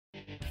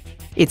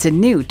It's a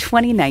new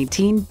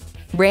 2019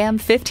 Ram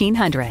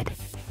 1500.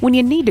 When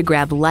you need to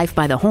grab life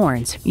by the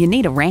horns, you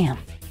need a Ram.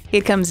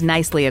 It comes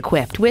nicely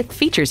equipped with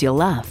features you'll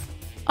love: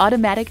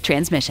 automatic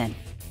transmission,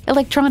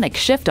 electronic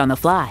shift on the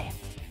fly,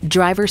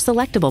 driver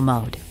selectable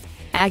mode,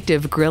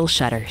 active grille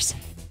shutters,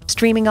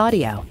 streaming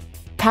audio,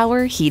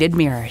 power heated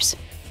mirrors,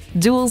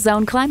 dual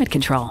zone climate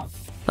control,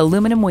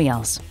 aluminum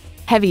wheels,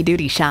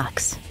 heavy-duty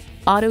shocks,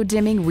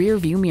 auto-dimming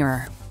rear-view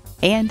mirror,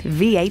 and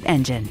V8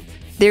 engine.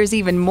 There's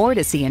even more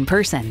to see in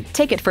person.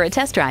 Take it for a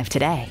test drive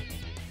today.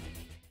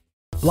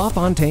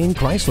 LaFontaine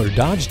Chrysler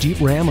Dodge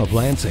Jeep Ram of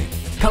Lansing.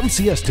 Come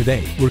see us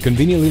today. We're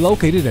conveniently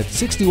located at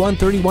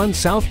 6131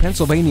 South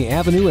Pennsylvania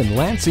Avenue in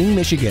Lansing,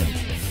 Michigan.